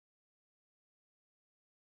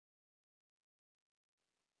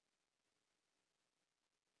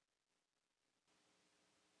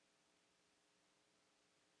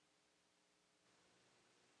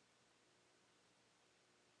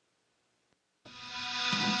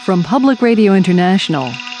From Public Radio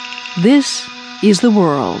International, this is The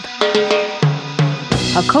World.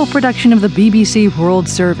 A co-production of the BBC World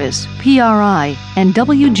Service, PRI, and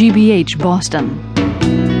WGBH Boston.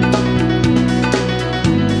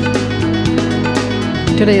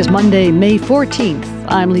 Today is Monday, May 14th.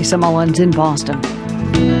 I'm Lisa Mullins in Boston.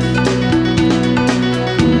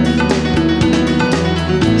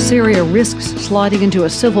 Syria risks sliding into a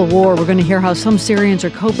civil war. We're going to hear how some Syrians are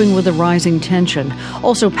coping with the rising tension.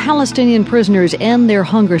 Also, Palestinian prisoners end their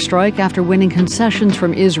hunger strike after winning concessions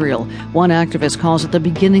from Israel. One activist calls it the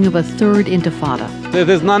beginning of a third intifada. It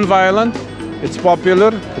is non-violent, it's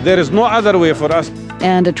popular, there is no other way for us.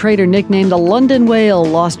 And a trader nicknamed the London Whale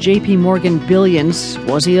lost JP Morgan billions.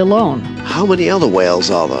 Was he alone? How many other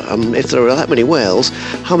whales are there? And if there are that many whales,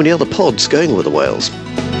 how many other pods going with the whales?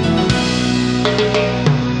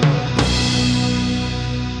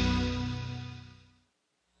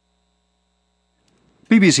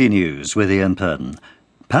 BBC News with Ian Purden.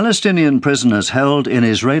 Palestinian prisoners held in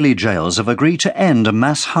Israeli jails have agreed to end a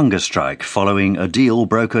mass hunger strike following a deal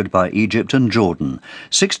brokered by Egypt and Jordan.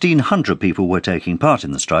 1,600 people were taking part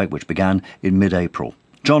in the strike, which began in mid-April.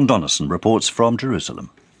 John Donnison reports from Jerusalem.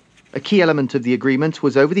 A key element of the agreement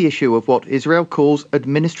was over the issue of what Israel calls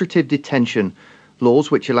administrative detention,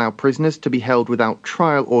 laws which allow prisoners to be held without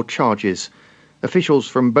trial or charges. Officials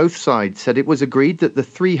from both sides said it was agreed that the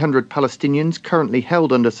 300 Palestinians currently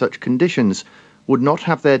held under such conditions would not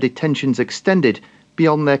have their detentions extended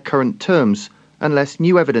beyond their current terms unless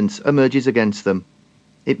new evidence emerges against them.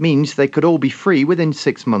 It means they could all be free within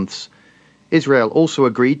 6 months. Israel also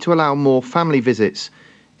agreed to allow more family visits.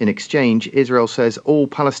 In exchange, Israel says all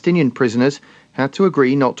Palestinian prisoners had to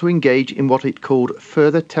agree not to engage in what it called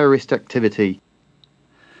further terrorist activity.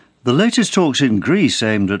 The latest talks in Greece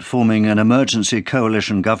aimed at forming an emergency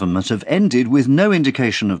coalition government have ended with no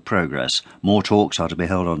indication of progress. More talks are to be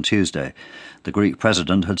held on Tuesday. The Greek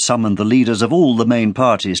president had summoned the leaders of all the main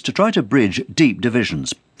parties to try to bridge deep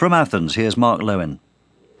divisions. From Athens, here's Mark Lowen.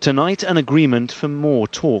 Tonight, an agreement for more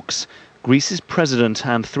talks. Greece's president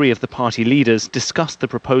and 3 of the party leaders discussed the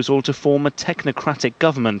proposal to form a technocratic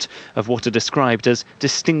government of what are described as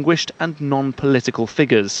distinguished and non-political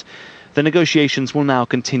figures. The negotiations will now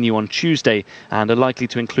continue on Tuesday and are likely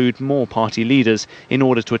to include more party leaders in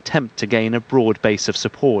order to attempt to gain a broad base of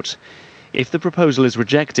support. If the proposal is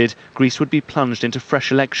rejected, Greece would be plunged into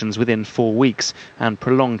fresh elections within 4 weeks and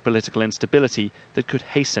prolonged political instability that could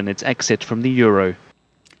hasten its exit from the euro.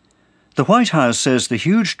 The White House says the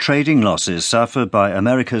huge trading losses suffered by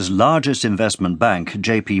America's largest investment bank,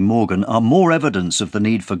 JP Morgan, are more evidence of the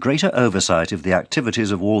need for greater oversight of the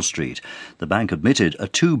activities of Wall Street. The bank admitted a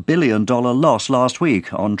 $2 billion loss last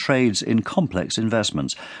week on trades in complex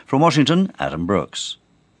investments. From Washington, Adam Brooks.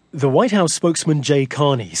 The White House spokesman Jay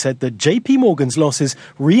Carney said that JP Morgan's losses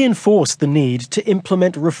reinforced the need to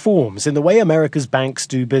implement reforms in the way America's banks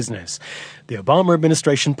do business. The Obama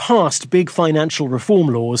administration passed big financial reform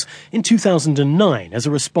laws in 2009 as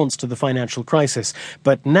a response to the financial crisis.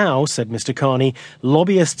 But now, said Mr. Carney,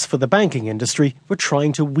 lobbyists for the banking industry were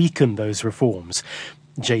trying to weaken those reforms.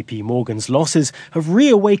 JP Morgan's losses have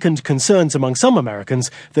reawakened concerns among some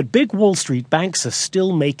Americans that big Wall Street banks are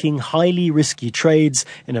still making highly risky trades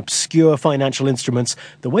in obscure financial instruments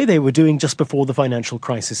the way they were doing just before the financial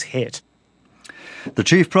crisis hit. The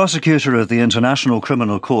chief prosecutor of the International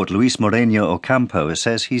Criminal Court, Luis Moreno Ocampo,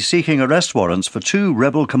 says he's seeking arrest warrants for 2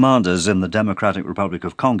 rebel commanders in the Democratic Republic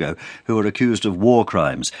of Congo who are accused of war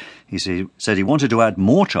crimes. He said he wanted to add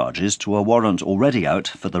more charges to a warrant already out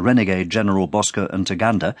for the renegade General Bosco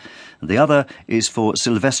Ntaganda. The other is for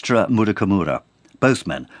Silvestre Mudakamura. Both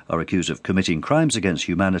men are accused of committing crimes against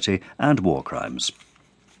humanity and war crimes.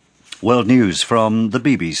 World News from the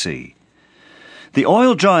BBC. The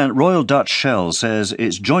oil giant Royal Dutch Shell says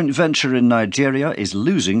its joint venture in Nigeria is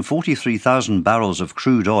losing 43,000 barrels of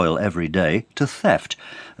crude oil every day to theft.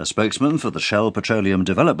 A spokesman for the Shell Petroleum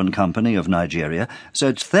Development Company of Nigeria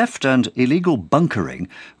said theft and illegal bunkering,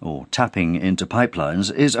 or tapping into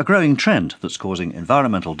pipelines, is a growing trend that's causing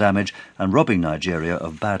environmental damage and robbing Nigeria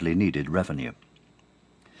of badly needed revenue.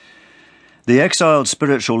 The exiled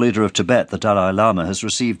spiritual leader of Tibet, the Dalai Lama, has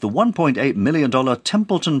received the $1.8 million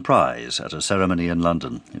Templeton Prize at a ceremony in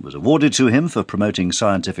London. It was awarded to him for promoting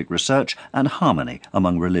scientific research and harmony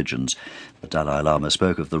among religions. The Dalai Lama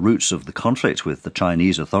spoke of the roots of the conflict with the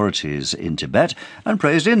Chinese authorities in Tibet and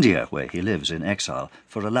praised India, where he lives in exile,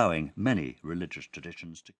 for allowing many religious traditions to